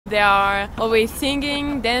They are always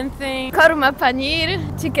singing, dancing. Korma paneer,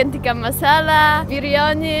 chicken tikka masala,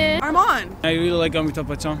 biryani. Arman. I really like Amitabh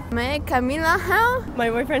Bachchan. मैं Camila how? My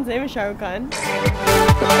boyfriend's name is Shah Rukh Khan.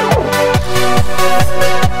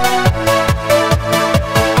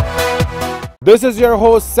 This is your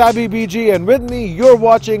host SabbyBG, and with me you're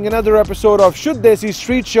watching another episode of Shuddh Desi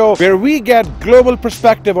Street Show, where we get global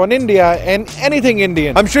perspective on India and anything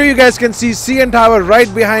Indian. I'm sure you guys can see CN Tower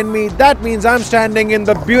right behind me. That means I'm standing in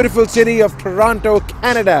the beautiful city of Toronto,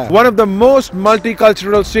 Canada. One of the most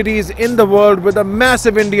multicultural cities in the world with a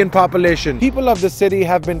massive Indian population. People of the city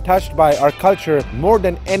have been touched by our culture more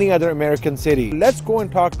than any other American city. Let's go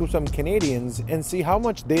and talk to some Canadians and see how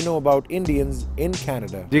much they know about Indians in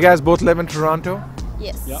Canada. Do you guys both live in Toronto?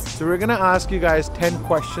 Yes. Yeah. So we're gonna ask you guys 10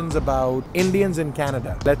 questions about Indians in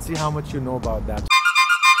Canada. Let's see how much you know about that.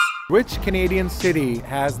 Which Canadian city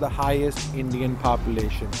has the highest Indian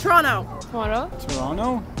population? Toronto. Toronto.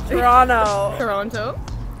 Toronto? Toronto. Toronto.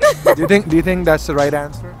 Do you think that's the right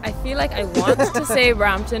answer? I feel like I want to say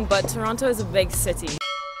Brampton, but Toronto is a big city.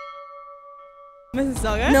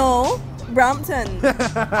 Mississauga? No, Brampton.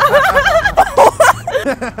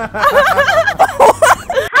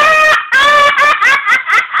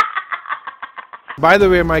 By the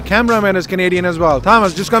way, my cameraman is Canadian as well.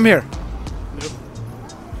 Thomas, just come here.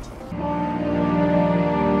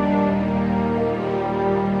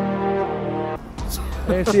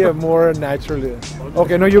 I see a more naturally.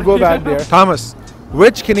 Okay, no, you go back there. Thomas,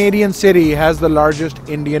 which Canadian city has the largest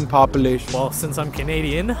Indian population? Well, since I'm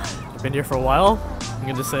Canadian, I've been here for a while, I'm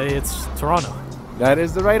going to say it's Toronto. That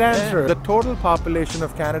is the right answer. The total population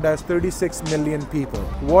of Canada is 36 million people.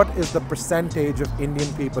 What is the percentage of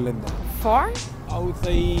Indian people in that? 4? I would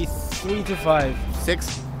say 3 to 5.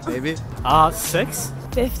 6, maybe. 6?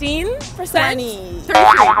 15%?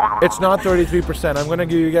 It's not 33%. I'm going to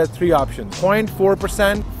give you guys 3 options.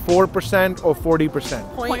 0.4%, 4%, or 40%.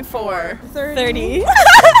 0.4. 30.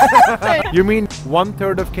 You mean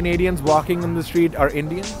 1/3 of Canadians walking in the street are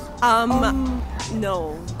Indians?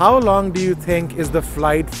 No. How long do you think is the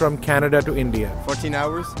flight from Canada to India? 14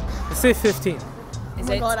 hours. Let's say 15. Is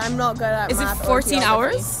Oh my god, I'm not good at Is it math or 14 geography.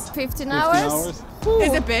 hours? 15 15 hours? hours.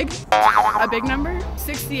 Is it big? A big number?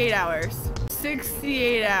 68 hours.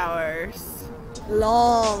 68 hours.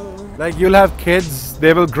 Long. Like you'll have kids,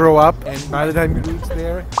 they will grow up, and by the time you reach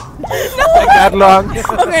there, like that long.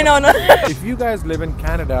 Okay, no. If you guys live in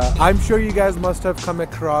Canada, I'm sure you guys must have come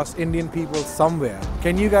across Indian people somewhere.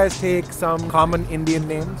 Can you guys take some common Indian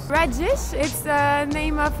names? Rajesh, it's the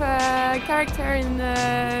name of a character in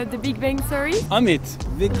the Big Bang Theory. Amit.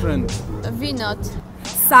 Vikrant. Vinod.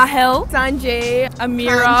 Sahil, Sanjay,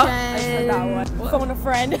 Amira, Kanchan. Phone a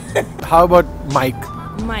friend. How about Mike?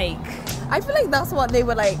 Mike. I feel like that's what they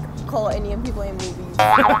would like call Indian people in movies.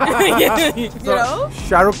 You know?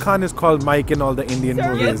 Shah Rukh Khan is called Mike in all the Indian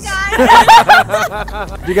movies.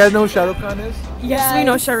 Do you guys know who Shah Rukh Khan is? Yes, we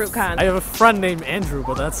know Shah Rukh Khan. I have a friend named Andrew,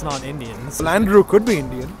 but that's not Indian. Well, Andrew could be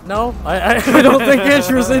Indian. No, I don't think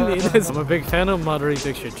Andrew's Indian. I'm a big fan of Madhuri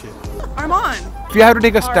Dixit. Arman. If you had to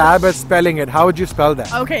take a stab at spelling it, how would you spell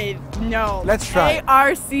that? Okay, no. Let's try.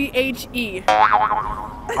 A-R-C-H-E.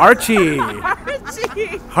 Archie.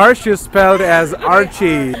 Harsh is spelled as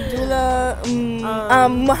Archie. Dula,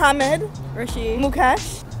 Mohammed, Rashid.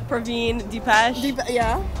 Mukesh, Praveen. Deepesh.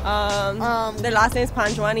 yeah, Their last name is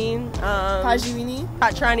Panjwani. Pajwini,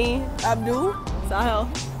 Patrani. Abdul. Sahil.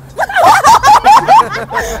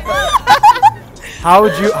 How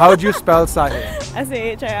would you spell Sahil?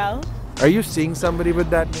 S-A-H-I-L. Are you seeing somebody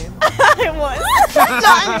with that name? I was.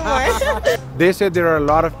 Not anymore. They say there are a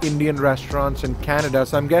lot of Indian restaurants in Canada,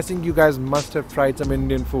 so I'm guessing you guys must have tried some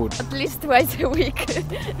Indian food. At least twice a week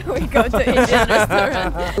we go to Indian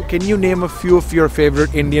restaurant. Can you name a few of your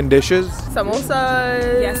favorite Indian dishes?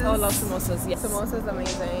 Samosas. Yes, I love samosas. Yes. Samosas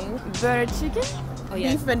amazing. Butter chicken. Oh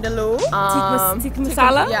yes. Beef vindaloo. Tikka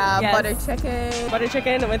masala. Yeah, Yes. butter chicken. Butter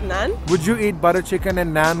chicken with naan. Would you eat butter chicken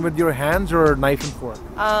and naan with your hands or knife and fork?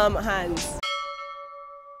 Hands.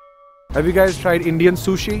 Have you guys tried Indian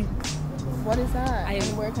sushi? What is that? I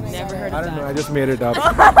have Where can I never get heard it? I of don't know, that. I just made it up.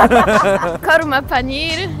 Korma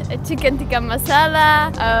paneer, chicken tikka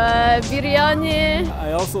masala, biryani,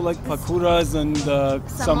 I also like pakuras and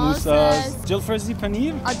samosas. Jalfrezi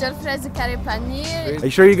paneer? jalfrezi curry paneer. Are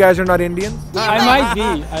you sure you guys are not Indian? I might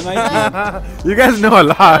be. You guys know a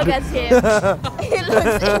lot. Look at him. He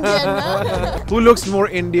looks Indian, no? Who looks more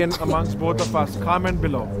Indian amongst both of us? Comment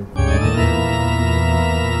below.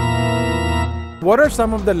 What are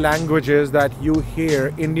some of the languages that you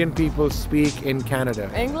hear Indian people speak in Canada?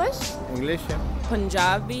 English? English, yeah.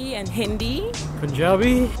 Punjabi and Hindi.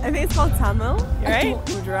 Punjabi. I think it's called Tamil, right?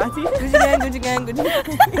 Gujarati.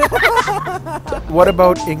 What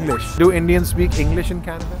about English? Do Indians speak English in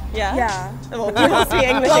Canada? Yeah. Well, people speak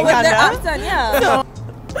English in With their Canada. accent, yeah.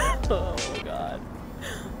 Oh god.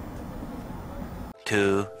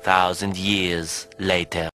 2,000 years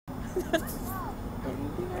later.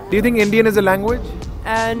 Do you think Indian is a language?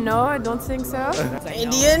 No, I don't think so.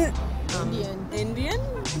 Indian.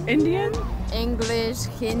 Indian? English,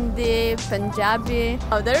 Hindi, Punjabi.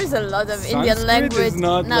 Oh, there is a lot of Sanskrit Indian language. is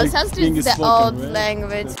not No, like Sanskrit being is the spoken, old right?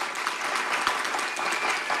 language.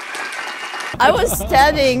 I was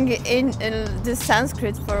studying in the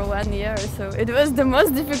Sanskrit for 1 year, so it was the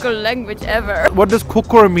most difficult language ever. What does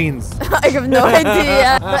kukur means? I have no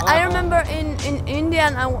idea. But I remember in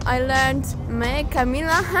Indian I learned "Main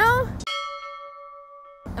Kamila how."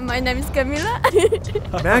 My name is Camila.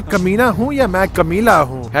 मैं कमीना हूँ या मैं कमीला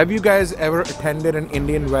हूँ? Have you guys ever attended an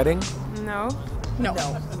Indian wedding? No.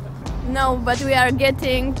 No, but we are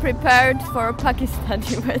getting prepared for a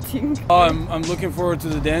Pakistani wedding. Oh, I'm looking forward to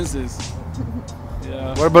the dances.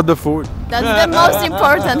 Yeah. What about the food? That's the most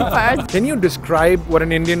important part. Can you describe what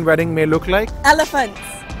an Indian wedding may look like? Elephants.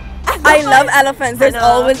 I love elephants. There's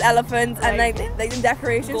always elephants, and like the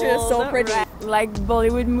decorations are so pretty. Like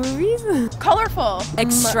Bollywood movies. Colorful.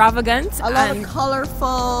 Extravagant. A lot and of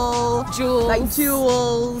colorful jewels. like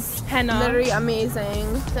jewels. Henna. Literally amazing.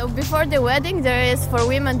 So before the wedding, for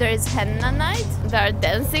women there is henna night. They are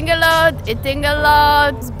dancing a lot, eating a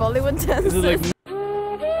lot, Bollywood Is dances. it like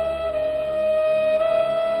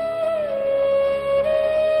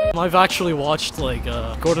I've actually watched like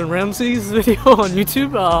Gordon Ramsay's video on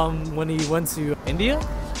YouTube when he went to India.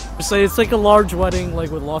 So it's like a large wedding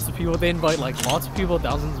like with lots of people. They invite like lots of people,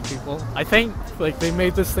 thousands of people. I think like they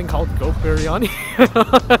made this thing called goat biryani.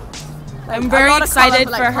 I'm very excited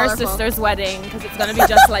for her sister's wedding because it's gonna be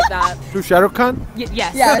just like that. To Shah Rukh Khan? Yes.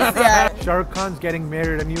 Yes, yeah. Shah Rukh Khan's getting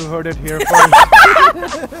married and you heard it here first.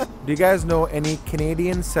 Do you guys know any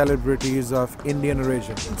Canadian celebrities of Indian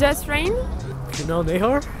origin? Just Rain? You know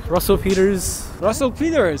Nehar, Russell Peters. Russell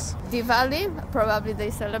Peters? Diwali, probably they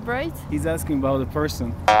celebrate. He's asking about the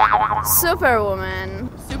person. Superwoman.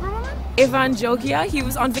 Ivan Jogia, he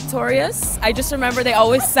was on Victorious. I just remember they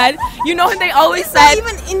always said, you know, they always said.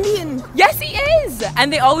 Even Indian. Yes, he is.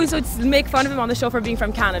 And they always would make fun of him on the show for being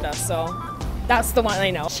from Canada. So that's the one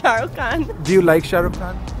I know. Shah Rukh Khan. Do you like Shah Rukh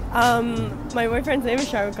Khan? My boyfriend's name is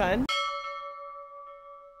Shah Rukh Khan.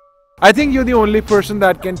 I think you're the only person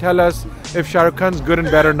that can tell us if Shah Rukh Khan's good and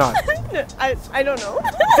bad or not. I don't know.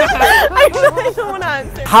 I don't want to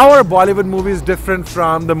answer. How are Bollywood movies different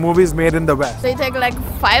from the movies made in the West? They take like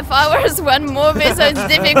 5 hours one movie, so it's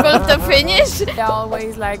difficult to finish. They're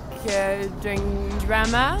always like doing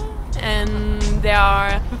drama, and they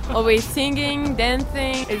are always singing,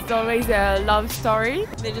 dancing. It's always a love story.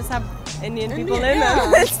 They just have Indian people in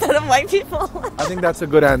them instead of white people. I think that's a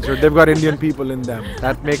good answer. They've got Indian people in them.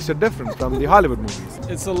 That makes it different from the Hollywood movies.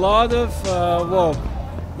 It's a lot of, well,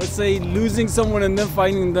 let's say losing someone and then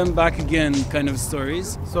finding them back again kind of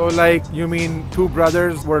stories. So like, you mean two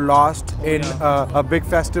brothers were lost in a big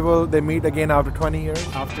festival, they meet again after 20 years?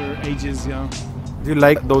 After ages, yeah. Do you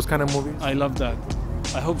like those kind of movies? I love that.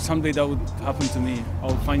 I hope someday that would happen to me.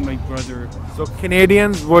 I'll find my brother. So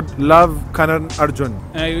Canadians would love Karan Arjun.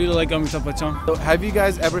 And I really like Amitabh Bachchan. So have you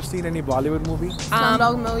guys ever seen any Bollywood movie?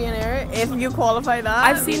 Slumdog Millionaire, if you qualify that.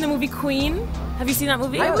 I've seen the movie Queen. Have you seen that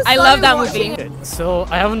movie? I was I love that watching movie. So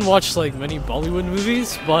I haven't watched like many Bollywood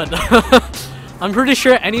movies, but I'm pretty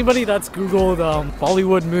sure anybody that's Googled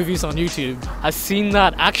Bollywood movies on YouTube has seen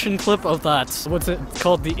that action clip of that, what's it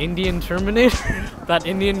called, the Indian Terminator? That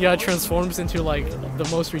Indian guy transforms into like the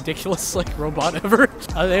most ridiculous like robot ever.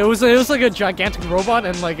 It was like a gigantic robot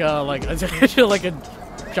and like a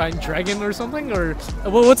giant dragon or something, or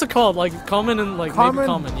what's it called? Like common and like maybe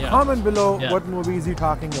common, yeah. Comment below Yeah. what movie is he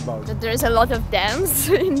talking about. There's a lot of dance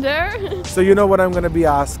in there. So you know what I'm gonna be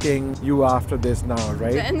asking you after this now,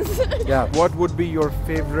 right? Dance. Yeah. What would be your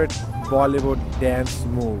favorite Bollywood dance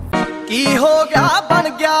move? की हो गया बन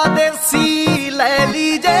गया देसी ले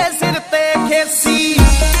लीजे सिर पे खेसी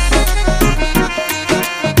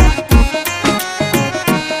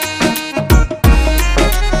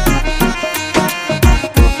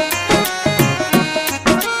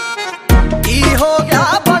की हो गया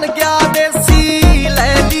बन गया देसी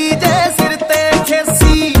ले लीजे सिर पे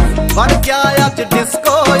खेसी बन गया आज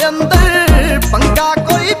डिस्को अंदर पंगा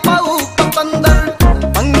कोई पाऊ पतंदर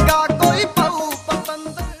पंगा कोई पाऊ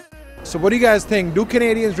पतंदर. So what do you guys think? Do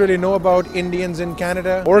Canadians really know about Indians in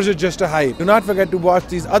Canada, or is it just a hype? Do not forget to watch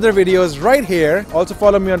these other videos right here. Also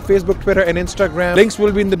follow me on Facebook, Twitter and Instagram. Links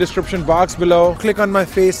will be in the description box below. Click on my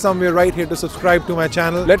face somewhere right here to subscribe to my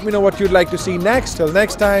channel. Let me know what you'd like to see next. Till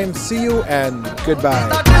next time, see you and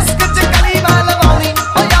goodbye.